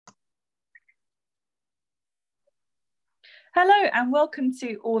Hello and welcome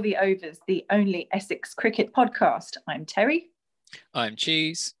to All the Overs, the only Essex cricket podcast. I'm Terry. I'm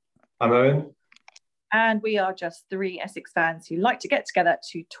Cheese. I'm Owen. And we are just three Essex fans who like to get together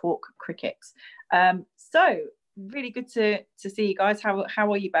to talk cricket. So really good to see you guys. How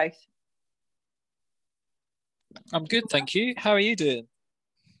are you both? I'm good, thank you. How are you doing?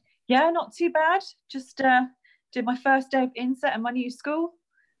 Yeah, not too bad. Just did my first day of inset at my new school.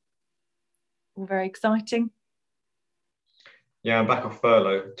 All very exciting. Yeah, I'm back off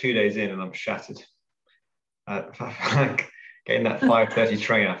furlough, 2 days in, and I'm shattered. Getting that 5:30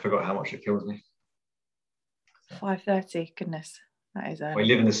 train, I forgot how much it kills me. 5:30, goodness, that is early. When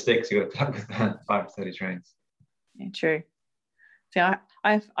you live in the sticks, you've got to put up with that 5:30 trains. Yeah, true. So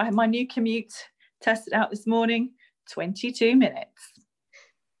I have my new commute tested out this morning, 22 minutes.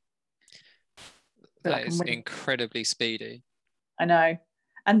 That is incredibly speedy. I know,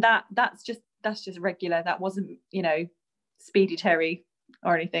 and that's just regular. That wasn't, Speedy Terry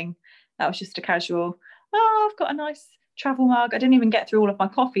or anything. That was just a casual, I've got a nice travel mug. I didn't even get through all of my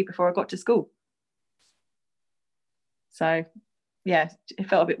coffee before I got to school. So yeah, it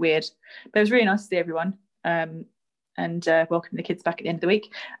felt a bit weird, but it was really nice to see everyone and welcome the kids back at the end of the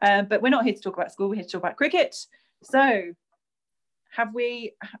week. But we're not here to talk about school, we're here to talk about cricket. So have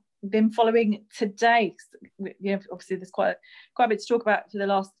we been following today? Obviously there's quite a bit to talk about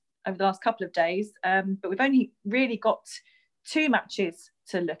over the last couple of days, but we've only really got two matches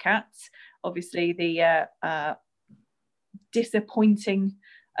to look at. Obviously the disappointing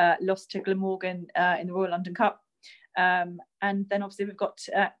loss to Glamorgan in the Royal London Cup, and then obviously we've got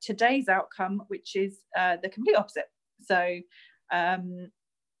today's outcome, which is the complete opposite. So and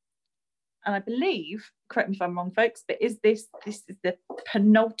I believe, correct me if I'm wrong folks, but this is the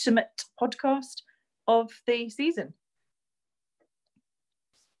penultimate podcast of the season?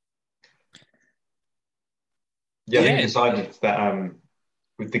 Yeah, I think we decided that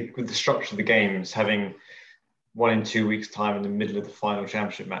with the structure of the games, having 1 in 2 weeks' time in the middle of the final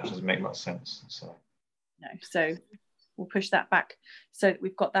championship match doesn't make much sense. So we'll push that back so that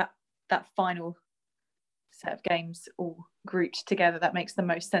we've got that final set of games all grouped together. That makes the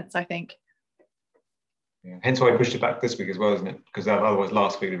most sense, I think. Yeah. Hence why we pushed it back this week as well, isn't it? Because otherwise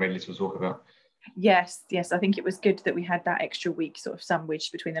last week we had very little to talk about. Yes. I think it was good that we had that extra week sort of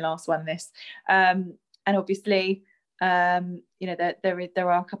sandwiched between the last one and this. And obviously, there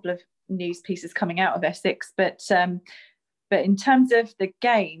are a couple of news pieces coming out of Essex, but in terms of the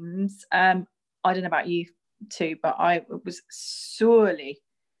games, I don't know about you two, but I was sorely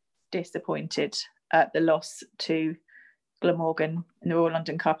disappointed at the loss to Glamorgan in the Royal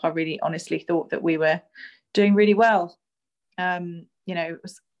London Cup. I really honestly thought that we were doing really well. It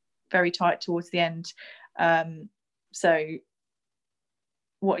was very tight towards the end. So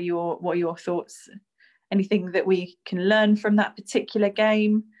what are your thoughts? Anything that we can learn from that particular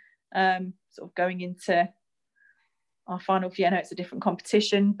game, sort of going into our final? I know it's a different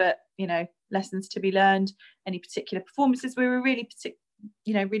competition, but lessons to be learned. Any particular performances we were really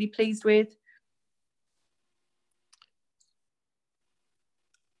pleased with?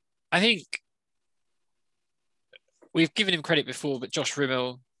 I think we've given him credit before, but Josh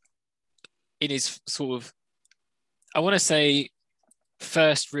Rimmel, in his sort of, I want to say,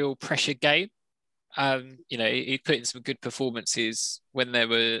 first real pressure game, he put in some good performances when there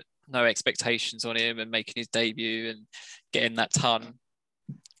were no expectations on him and making his debut and getting that ton.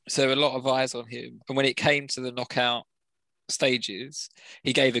 So a lot of eyes on him. And when it came to the knockout stages,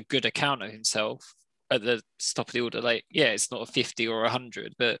 he gave a good account of himself at the top of the order. Like, yeah, it's not a 50 or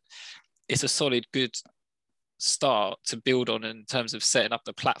 100, but it's a solid, good start to build on in terms of setting up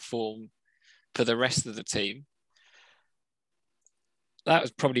the platform for the rest of the team. That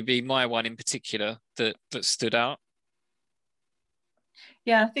would probably be my one in particular that stood out.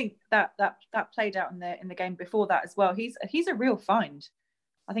 Yeah, I think that played out in the game before that as well. He's a real find.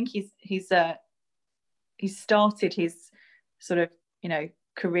 I think he's started his sort of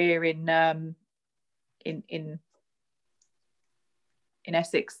career in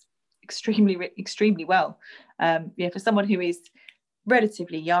Essex extremely well. For someone who is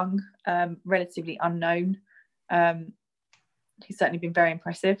relatively young, relatively unknown, he's certainly been very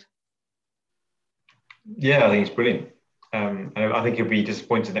impressive. Yeah, I think he's brilliant. And I think he'll be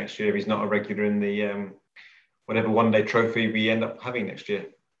disappointed next year if he's not a regular in the whatever one-day trophy we end up having next year.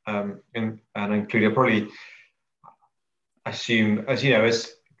 And including, I'll probably assume,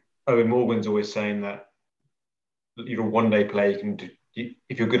 as Owen Morgan's always saying, that you're a one-day player, you can do,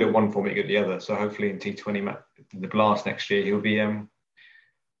 if you're good at one format, you're good at the other. So hopefully in T20, the Blast next year, he'll be on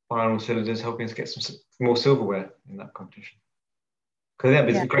all cylinders, helping us get some more silverware in that competition. Because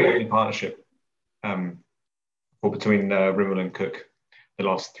it's a great partnership. or between Rimmel and Cook the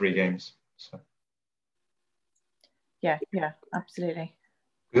last 3 games. So yeah, absolutely.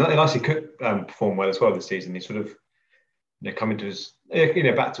 And I see Cook perform well as well this season. He sort of coming to his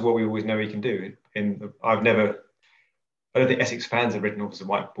back to what we always know he can do. I don't think Essex fans have written off as a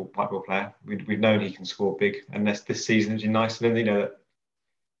white ball player. We've known he can score big, and this season has been nice. And then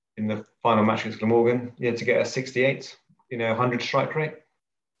in the final match against Glamorgan, to get a 68, 100 strike rate,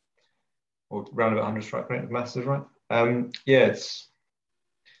 or round about 100 strike rate, if maths is right. That's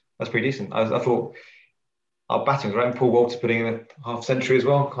pretty decent. I thought our batting was right, and Paul Walter putting in a half century as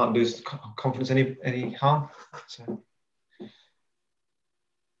well. Can't lose confidence any harm. So.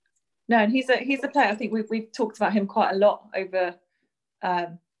 No, and he's a player. I think we've talked about him quite a lot over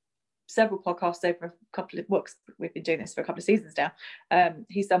several podcasts over a couple of books. We've been doing this for a couple of seasons now.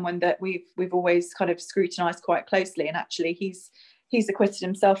 He's someone that we've always kind of scrutinised quite closely, and actually he's acquitted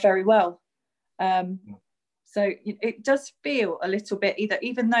himself very well. So it does feel a little bit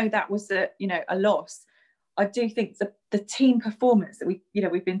even though that was a loss. I do think the team performance that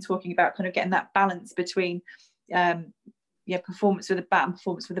we've been talking about, kind of getting that balance between performance with a bat and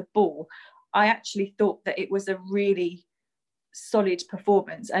performance with a ball. I actually thought that it was a really solid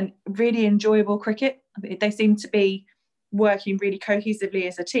performance and really enjoyable cricket. I mean, they seemed to be working really cohesively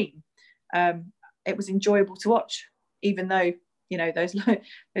as a team. It was enjoyable to watch, even though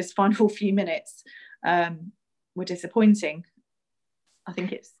those final few minutes were disappointing. I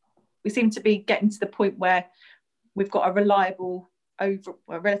think we seem to be getting to the point where we've got a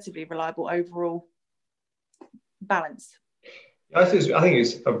relatively reliable overall balance. I think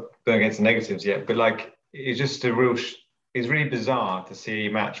it's going against the negatives yet, but it's just it's really bizarre to see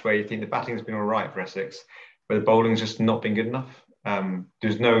a match where you think the batting's been all right for Essex, but the bowling's just not been good enough.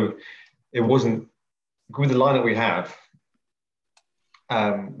 It wasn't with the lineup we have,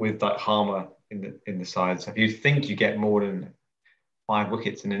 with Harmer in the side. So if you think you get more than 5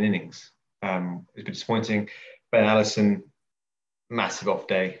 wickets in an innings, it's been disappointing. Ben Allison, massive off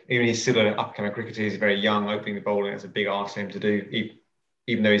day. Even he's still an upcoming cricketer. He's very young. Opening the bowling, it's a big ask for him to do,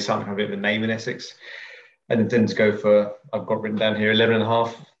 even though he's starting to have a bit of a name in Essex. And then to go for, I've got written down here,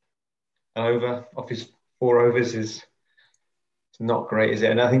 11.5 and over off his 4 overs is not great, is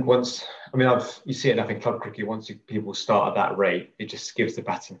it? And I think you see it enough in club cricket. Once people start at that rate, it just gives the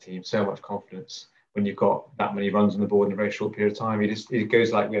batting team so much confidence. When you've got that many runs on the board in a very short period of time, it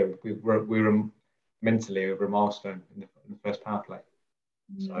goes like we were mentally over a milestone in the first power play.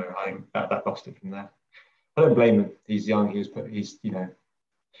 So I think that lost it from there. I don't blame him. He's young.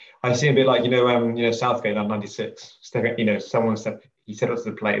 I see a bit like Southgate on 96. Someone said he set up to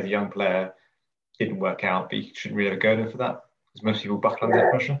the plate as a young player, didn't work out, but you shouldn't really have a go at him for that, because most people buckle under that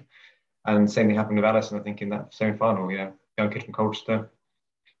pressure. And same thing happened with Allison, I think, in that semi-final. Young kid from Colchester,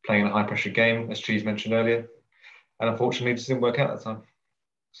 playing in a high-pressure game, as Cheese mentioned earlier, and unfortunately, it just didn't work out that time.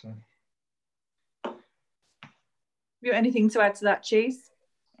 So. Have you got anything to add to that, Cheese?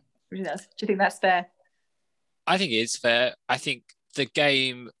 Do you think that's fair? I think it is fair. I think the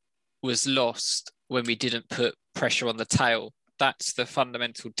game was lost when we didn't put pressure on the tail. That's the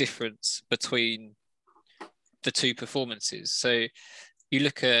fundamental difference between the two performances. So you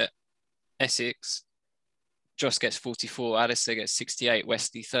look at Essex, Joss gets 44, Alistair gets 68,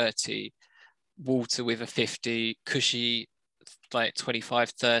 Wesley 30, Walter with a 50, Cushy 25,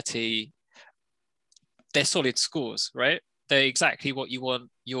 30. They're solid scores, right? They're exactly what you want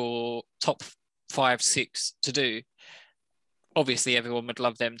your top 5, 6 to do. Obviously, everyone would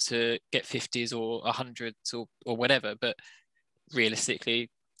love them to get 50s or 100s or whatever, but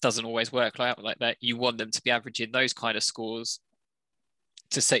realistically, doesn't always work like that. You want them to be averaging those kind of scores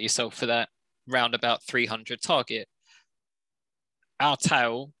to set yourself for that roundabout 300 target. Our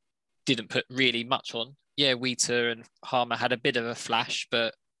tail didn't put really much on. Yeah, Wheater and Harmer had a bit of a flash,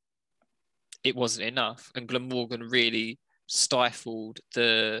 but it wasn't enough. And Glamorgan really stifled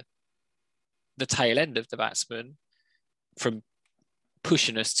the tail end of the batsman from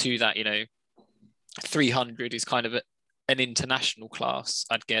pushing us to that, 300 is kind of an international class,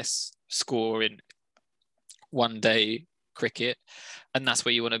 I'd guess, score in one day cricket. And that's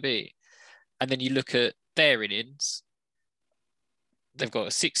where you want to be. And then you look at their innings, they've got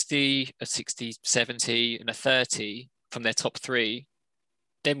a 60, a 60, 70 and a 30 from their top 3.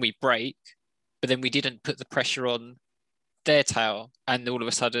 Then we break, but then we didn't put the pressure on their tail. And all of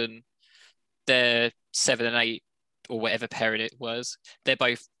a sudden, their 7 and 8 or whatever pairing it was, they're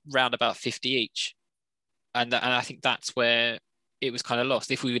both round about 50 each. And I think that's where it was kind of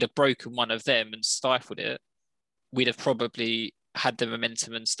lost. If we would have broken one of them and stifled it, we'd have probably had the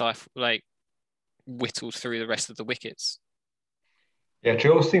momentum and whittled through the rest of the wickets. Yeah,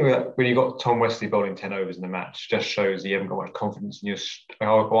 true. I was thinking that when you got Tom Wesley bowling 10 overs in the match, just shows that you haven't got much confidence in your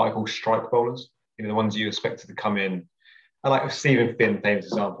what I call strike bowlers. The ones you expected to come in. And like Stephen Finn, famous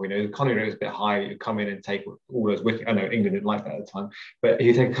example, the economy rate was a bit high. He'd come in and take all those wickets. I know England didn't like that at the time, but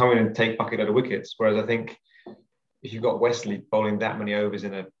he'd come in and take bucket load of wickets. Whereas I think if you've got Wesley bowling that many overs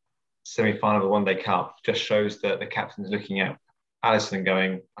in a semi-final of the One Day Cup, just shows that the captain's looking at Allison and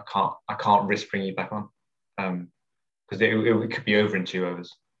going, I can't risk bringing you back on. Because it could be over in 2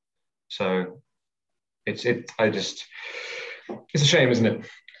 overs. So it's a shame, isn't it?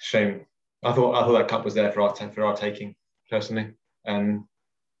 Shame. I thought that cup was there for our taking, personally. But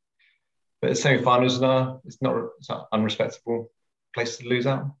the semi-finals it's not unrespectable place to lose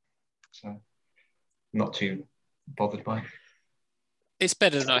out. So not too bothered by. It's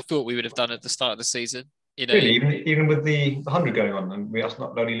better than I thought we would have done at the start of the season. Really, even with the 100 going on, and we are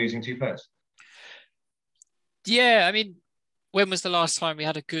not only losing 2 players. Yeah, I mean, when was the last time we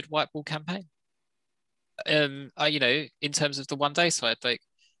had a good white ball campaign? In terms of the one day side, like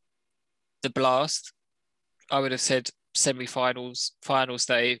the Blast, I would have said semi-finals, finals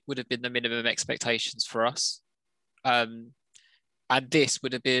day would have been the minimum expectations for us. And this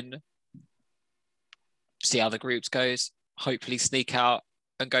would have been see how the groups goes, hopefully sneak out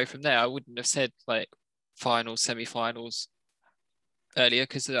and go from there. I wouldn't have said like finals, semi-finals earlier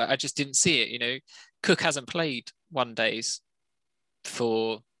because I just didn't see it. Cook hasn't played one days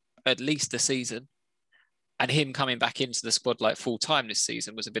for at least a season, and him coming back into the squad like full time this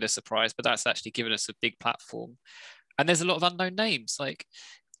season was a bit of a surprise, but that's actually given us a big platform. And there's a lot of unknown names. Like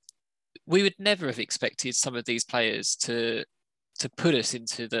we would never have expected some of these players to put us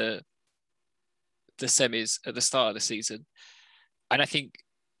into the semis at the start of the season. And I think,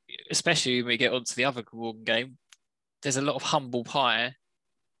 especially when we get onto the other Gordon game, there's a lot of humble pie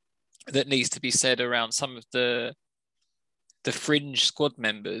that needs to be said around some of the fringe squad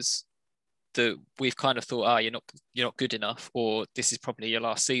members that we've kind of thought, you're not good enough, or this is probably your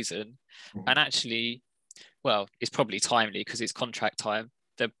last season. Mm-hmm. And actually, well, it's probably timely because it's contract time.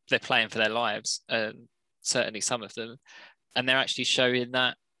 They're playing for their lives, certainly some of them, and they're actually showing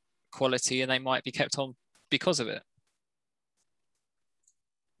that quality, and they might be kept on because of it.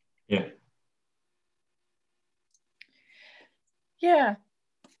 Yeah.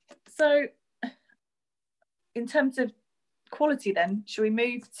 So in terms of quality then, shall we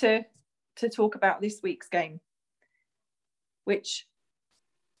move to talk about this week's game, which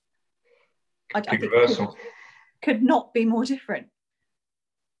I think could not be more different.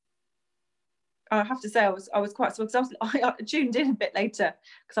 I have to say I was quite surprised. I tuned in a bit later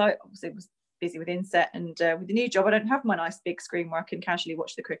because I obviously was busy with inset, and with the new job I don't have my nice big screen where I can casually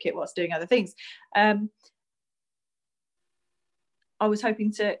watch the cricket whilst doing other things. I was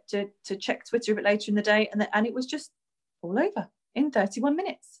hoping to check Twitter a bit later in the day, and it was just all over in 31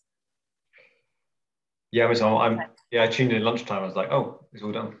 minutes. Yeah, I tuned in at lunchtime. I was like, oh, it's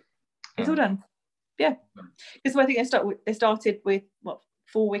all done. It's all done. Yeah, because I think they started with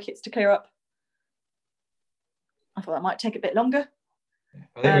 4 wickets to clear up. I thought that might take a bit longer.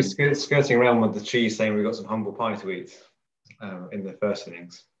 I think we're skirting around with the cheese, saying we've got some humble pie to eat in the first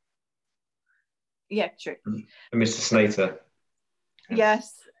innings. Yeah, true. And Mr. Snater.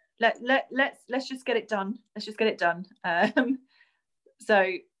 Yes. Let's just get it done. Let's just get it done.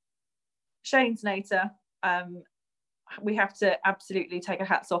 So Shane Snater, we have to absolutely take a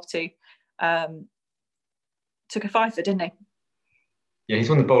hats off to. Took a fifer, didn't he? Yeah, he's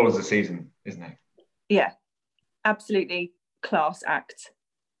one of the bowlers of the season, isn't he? Yeah, absolutely class act.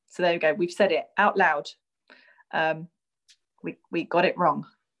 So there we go. We've said it out loud. We got it wrong.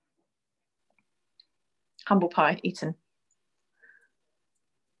 Humble pie eaten.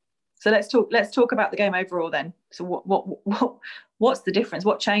 So let's talk about the game overall then. So what's the difference?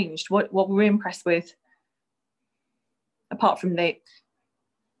 What changed? What were we impressed with? Apart from the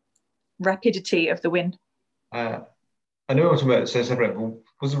rapidity of the win. I know what I'm talking about. So separate.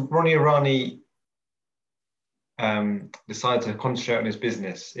 Was Ronnie Irani decided to concentrate on his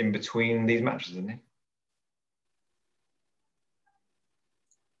business in between these matches, didn't he?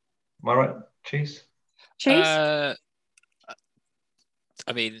 Am I right, Cheese? Cheese? I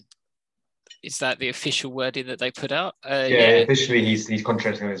mean, is that the official wording that they put out? Yeah, officially he's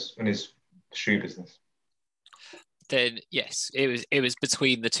concentrating on his shoe business. Then yes, it was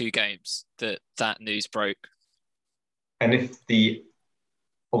between the 2 games that news broke. And if the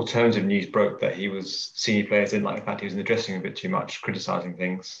alternative news broke that senior players didn't like the fact he was in the dressing room a bit too much, criticising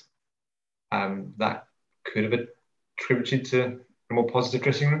things, that could have attributed to a more positive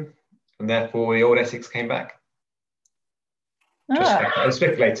dressing room, and therefore the old Essex came back. I'm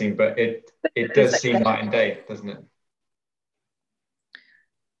speculating, but it does seem night and day, doesn't it?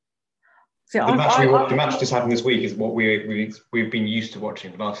 So the match just happened this week is what we've been used to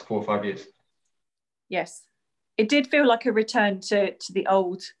watching for the last 4 or 5 years. Yes, it did feel like a return to the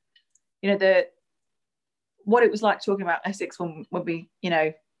old, what it was like talking about Essex when we,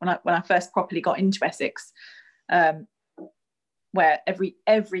 when I first properly got into Essex, where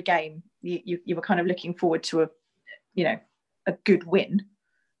every game you were kind of looking forward to a good win.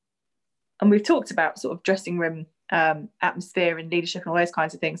 And we've talked about sort of dressing room atmosphere and leadership and all those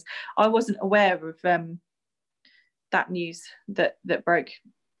kinds of things. I wasn't aware of that news that broke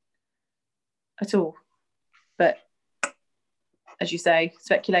at all. But as you say,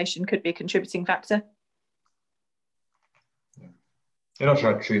 speculation could be a contributing factor. I'm not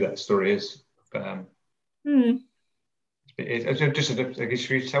sure how true that story is, but should we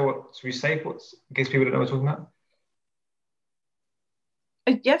say in case people don't know what we're talking about?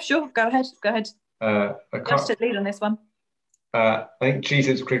 Yeah, sure. Go ahead. Just to lead on this one. I think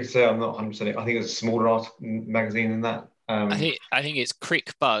Cheez-Its Cricketer. I'm not 100%. I think it's a smaller magazine than that. I think it's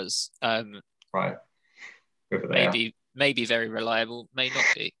Crick Buzz. Right. Maybe very reliable. May not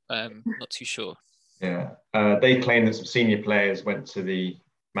be. Not too sure. Yeah. They claim that some senior players went to the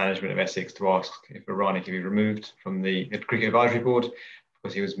management of Essex to ask if Irani could be removed from the Cricket Advisory Board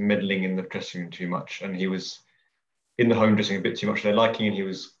because he was meddling in the dressing room too much, and he was in the home dressing a bit too much for their liking, and he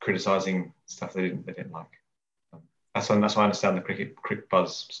was criticising stuff they didn't like. That's why I understand the Crick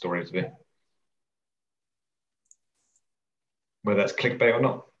Buzz story to be. Whether that's clickbait or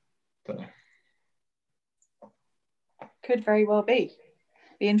not, don't know. Could very well be.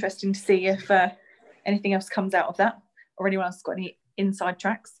 Be interesting to see if anything else comes out of that, or anyone else has got any inside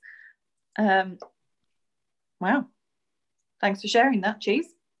tracks. Wow. Thanks for sharing that,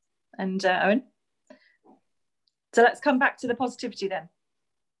 Cheese and Owen. So let's come back to the positivity then.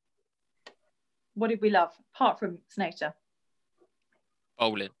 What did we love, apart from Snater?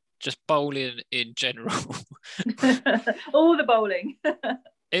 Bowling. Just bowling in general. All the bowling.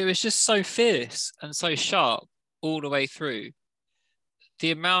 It was just so fierce and so sharp all the way through.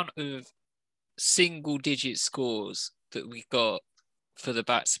 The amount of single-digit scores that we got for the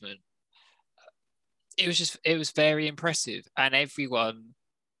batsmen, it was very impressive, and everyone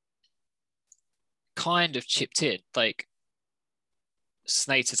kind of chipped in. Like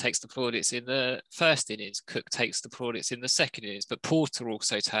Snater takes the plaudits in the first innings, Cook takes the plaudits in the second innings, but Porter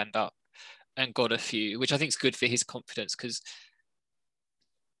also turned up and got a few, which I think is good for his confidence, because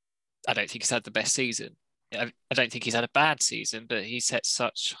I don't think he's had the best season. I don't think he's had a bad season, but he set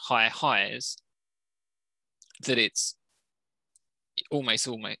such high highs that it's almost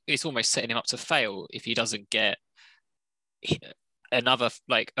setting him up to fail if he doesn't get another,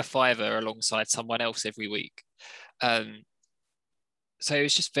 like a fiver alongside someone else every week. So it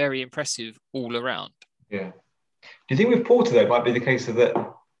was just very impressive all around. Yeah. Do you think with Porter, though, it might be the case of that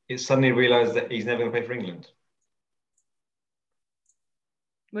it's suddenly realised that he's never going to play for England?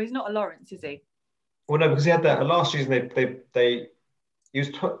 Well, he's not a Lawrence, is he? Well, no, because he had that last season. He was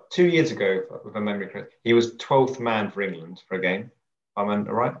 2 years ago, if my memory correct. He was 12th man for England for a game. I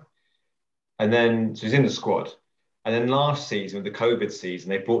remember right. And then so he's in the squad. And then last season, with the COVID season,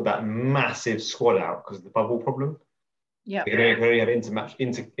 they brought that massive squad out because of the bubble problem. Yeah, they could only have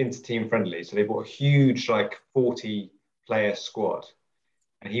inter-team friendly, so they brought a huge 40-player squad,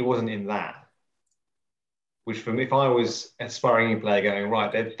 and he wasn't in that. Which, for me, if I was an aspiring player going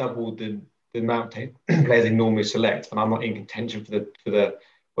right, they've doubled the amount of players they normally select, and I'm not in contention for the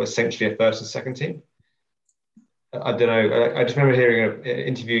essentially a first and second team. I don't know. I just remember hearing an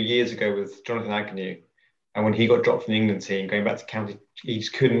interview years ago with Jonathan Agnew, and when he got dropped from the England team, going back to county, he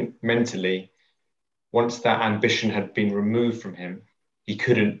just couldn't mentally. Once that ambition had been removed from him, he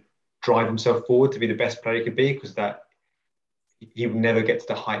couldn't drive himself forward to be the best player he could be, because that he would never get to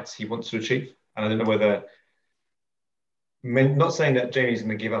the heights he wants to achieve. And I don't know whether, not saying that Jamie's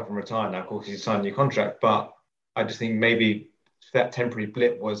going to give up and retire now, of course he's signed a new contract, but I just think maybe that temporary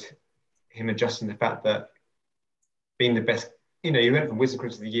blip was him adjusting the fact that being the best, you went from Wisdom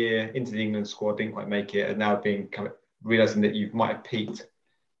Critics of the Year into the England squad, didn't quite make it, and now being kind of realising that you might have peaked.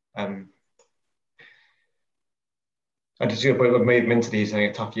 I just feel mentally he's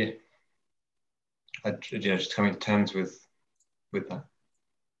having a tough year. Just coming to terms with that.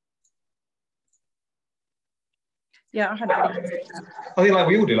 Yeah, I had a I think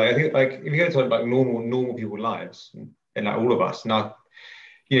we all do. I think if you go to normal people's lives, and all of us now,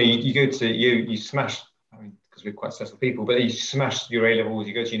 you go to you smash. I mean, because we're quite successful people, but you smash your A levels,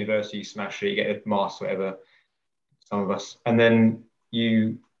 you go to university, you smash it, you get a master, whatever. Some of us, and then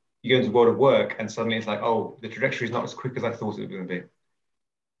you go into the world of work, and suddenly it's like, oh, the trajectory is not as quick as I thought it was going to be.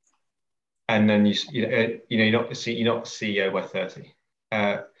 And then you're not CEO by 30.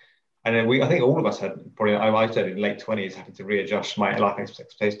 And then I think all of us had probably, I said in late 20s, having to readjust my life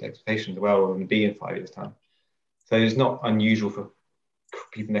expectations as well and be in 5 years' time. So it's not unusual for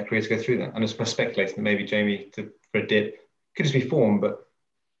people in their career to go through that. And I'm speculating that maybe Jamie, for a dip, could just be form, but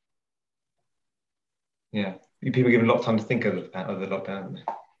yeah, people are given a lot of time to think of the lockdown, haven't they?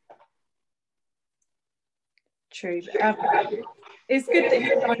 True. It's good that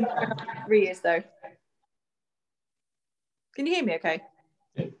he's going for 3 years, though. Can you hear me okay?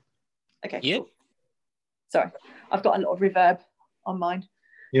 Yeah. Okay, Yeah. cool. Sorry, I've got a lot of reverb on mine.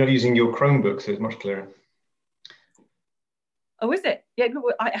 You're not using your Chromebook, so it's much clearer. Oh, is it? Yeah,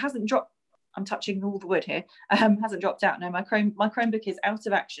 it hasn't dropped. I'm touching all the wood here. Hasn't dropped out. No, my Chromebook is out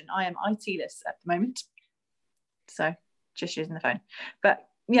of action. I am IT-less at the moment, so just using the phone. But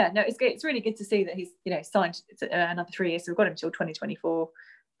yeah, no, it's really good to see that he's signed another 3 years. So we've got him till 2024.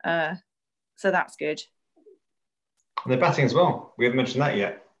 So that's good. And the batting as well. We haven't mentioned that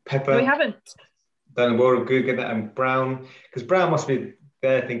yet. Pepper. We haven't. Done a world of good, and Brown, because Brown must be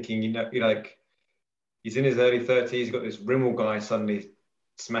there thinking, like he's in his early 30s. He's got this Rimmel guy suddenly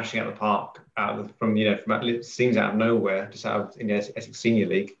smashing out the park seems out of nowhere, just out of in the Essex Senior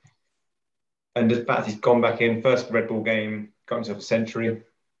League. And the fact he's gone back in, first Red Bull game, got himself a century,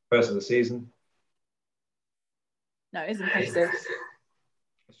 first of the season. No, it is impressive.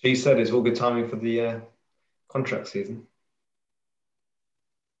 She said it's all good timing for the contract season.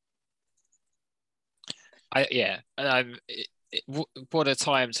 What a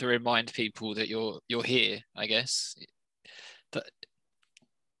time to remind people that you're here, I guess. But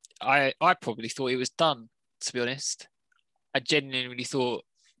I probably thought it was done, to be honest. I genuinely thought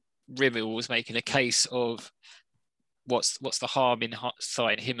Rimmel was making a case of what's the harm in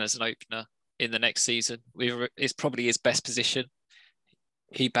starting him as an opener in the next season. It's probably his best position.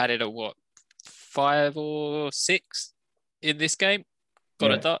 He batted at 5 or 6 in this game.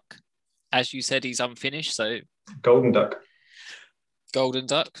 Got a duck. As you said, he's unfinished, so Golden duck,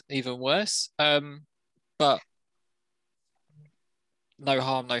 even worse. But no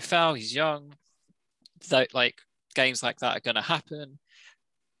harm, no foul. He's young. So, games like that are going to happen.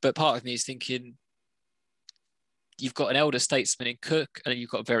 But part of me is thinking, you've got an elder statesman in Cook, and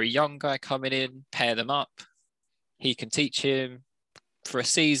you've got a very young guy coming in. Pair them up. He can teach him for a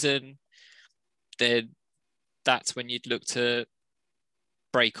season. Then that's when you'd look to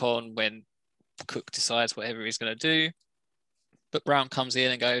break on when Cook decides whatever he's going to do. But Brown comes in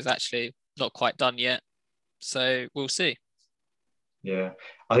and goes, actually, not quite done yet. So we'll see. Yeah.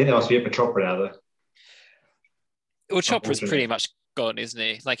 I think that must be it for Chopra now, though. Well, Chopra's pretty much gone, isn't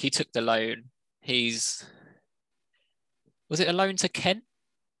he? He took the loan. Was it a loan to Kent?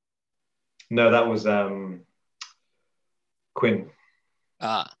 No, that was Quinn.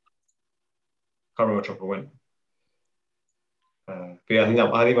 Ah. Can't remember where Chopra went. But yeah, I think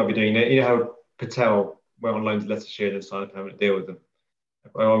he might be doing it. You know how Patel went on loan to Leicestershire and signed a permanent deal with them.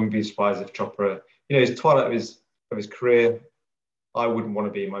 I wouldn't be surprised if Chopra, his twilight of his career, I wouldn't want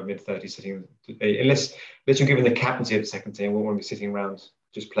to be in my mid-30s sitting, unless you're given the captaincy of the second team. I wouldn't want to be sitting around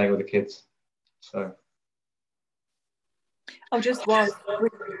just playing with the kids. So. Oh, just while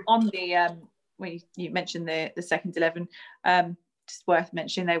on the when you mentioned the second 11, just worth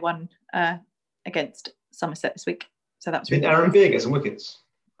mentioning they won against Somerset this week. So that's really. Did Aaron Beer get some wickets?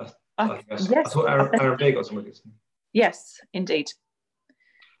 I thought Aaron Beer got some wickets. Yes, indeed.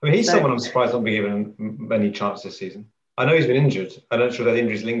 I mean, he's someone I'm surprised not being given many chances this season. I know he's been injured. I'm not sure that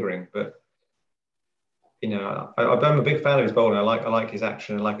injury's lingering, but I'm a big fan of his bowling. I like his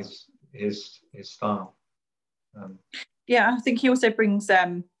action. I like his style. Yeah, I think he also brings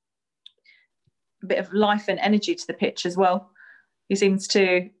a bit of life and energy to the pitch as well. He seems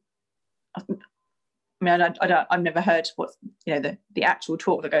to. I've never heard what's the actual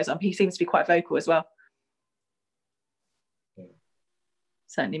talk that goes on. He seems to be quite vocal as well. Yeah.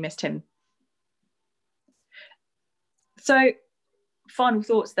 Certainly missed him. So, final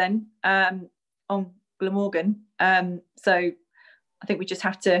thoughts then on Glamorgan. So, I think we just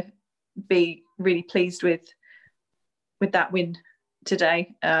have to be really pleased with that win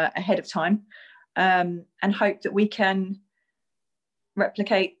today ahead of time, and hope that we can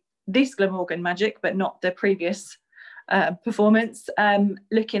replicate this Glamorgan magic, but not the previous performance.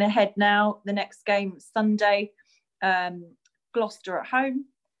 Looking ahead now, the next game Sunday, Gloucester at home,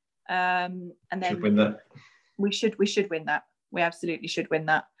 and then should win that. We should win that. We absolutely should win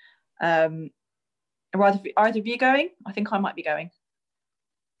that. Are either of you going? I think I might be going.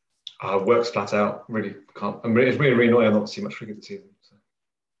 Work's flat out. Really can't. It's really annoying. I'm not seeing much cricket this season. So.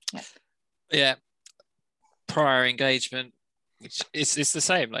 Yeah. Prior engagement. It's the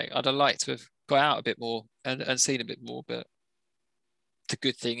same. I'd have liked to have got out a bit more and seen a bit more, but the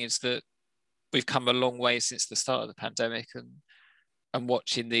good thing is that we've come a long way since the start of the pandemic, and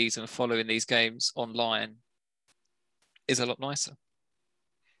watching these and following these games online is a lot nicer.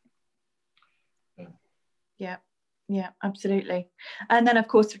 Yeah, absolutely. And then of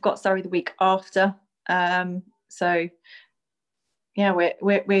course we've got Surrey the week after. So yeah,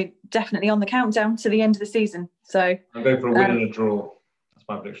 we're definitely on the countdown to the end of the season. So I'm going for a win and a draw. That's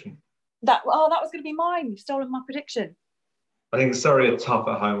my prediction. That was going to be mine. You've stolen my prediction. I think Surrey are tough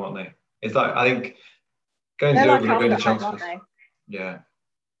at home, aren't they? It's like, I think going They're to like Liverpool, going to us at home, Chelmsford. aren't they? Yeah.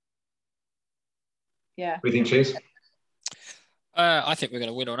 Yeah. What do you think, Cheese? I think we're going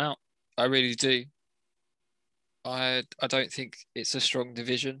to win on out. I really do. I don't think it's a strong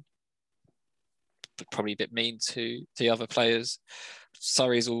division. Probably a bit mean to the other players.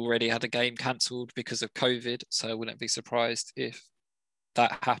 Surrey's already had a game cancelled because of COVID, so I wouldn't be surprised if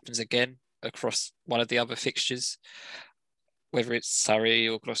that happens again across one of the other fixtures, whether it's Surrey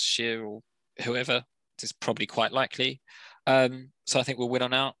or Gloucestershire or whoever. It's probably quite likely. So I think we'll win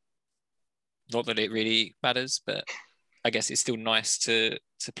on out. Not that it really matters, but I guess it's still nice to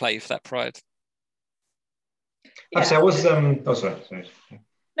play for that pride. Yeah. Actually, I was sorry.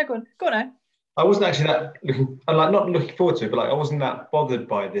 No, go on now. I wasn't actually that not looking forward to it, but I wasn't that bothered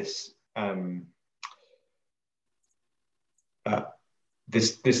by this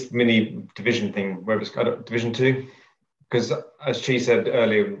this mini division thing, where it's Division 2, because as Chi said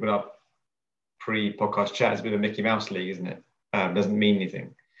earlier in our pre-podcast chat, it's a bit of a Mickey Mouse league, isn't it? Doesn't mean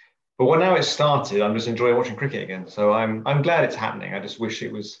anything. But now it's started, I'm just enjoying watching cricket again. So I'm glad it's happening. I just wish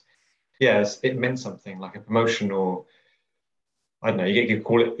it was, it meant something, like a promotion, or I don't know, you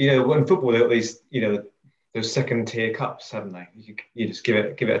call it, in football, they've got these, those second tier cups, haven't they? You just give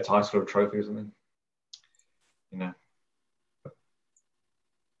it a title or a trophy or something,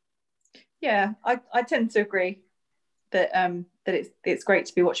 Yeah, I tend to agree that it's great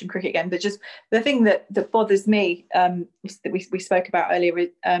to be watching cricket again. But just the thing that bothers me, that we spoke about earlier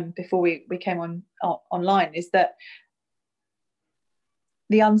before we came online, is that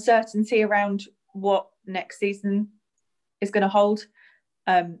the uncertainty around what next season is going to hold.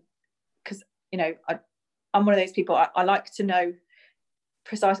 Because I'm one of those people, I like to know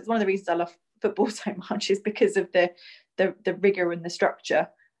precisely. It's one of the reasons I love football so much, is because of the rigor and the structure.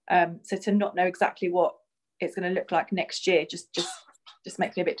 So to not know exactly what it's going to look like next year just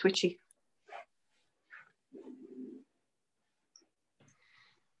makes me a bit twitchy.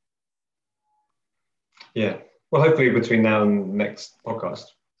 Yeah. Well, hopefully between now and the next podcast,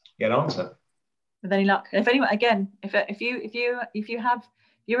 get an answer. With any luck. And if anyone, again, if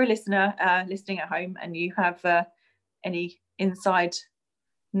you're a listener listening at home and you have any inside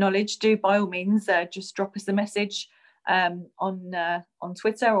knowledge, do by all means just drop us a message on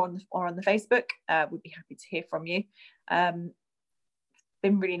Twitter or on the Facebook. We'd be happy to hear from you. Been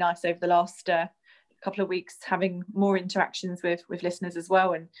really nice over the last couple of weeks, having more interactions with listeners as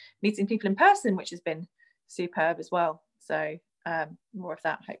well, and meeting people in person, which has been superb as well. So more of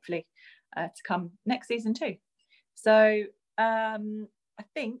that hopefully to come next season too. So I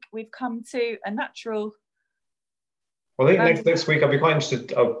think we've come to a natural. Well, I think next week I'll be quite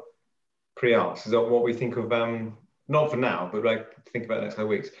interested. I'll pre-ask is that what we think of. Not for now, but think about the next couple of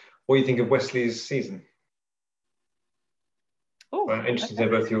weeks. What do you think of Wesley's season? I'm interested to know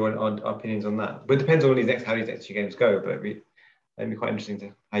both your opinions on that. But it depends on how these next 2 games go. But it'd be quite interesting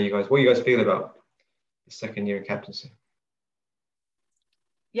to what you guys feel about the second year of captaincy.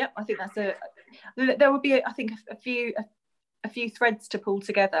 Yep, I think there will be I think a few threads to pull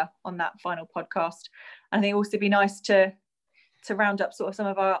together on that final podcast. And I think it also be nice to round up sort of some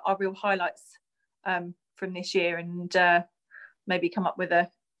of our real highlights from this year, and maybe come up with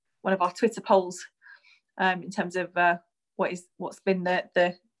one of our Twitter polls in terms of what's been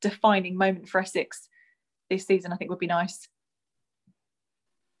the defining moment for Essex this season. I think would be nice,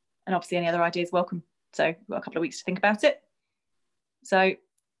 and obviously any other ideas welcome. So we've got a couple of weeks to think about it. So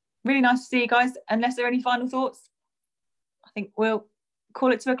really nice to see you guys. Unless there are any final thoughts, I think we'll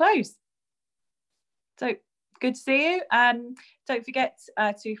call it to a close. So good to see you. Don't forget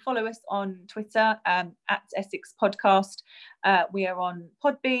to follow us on Twitter at Essex Podcast. We are on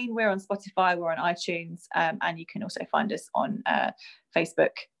Podbean, we're on Spotify, we're on iTunes, and you can also find us on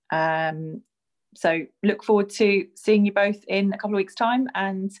Facebook. So look forward to seeing you both in a couple of weeks' time,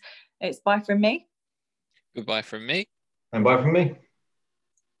 and it's bye from me. Goodbye from me. And bye from me.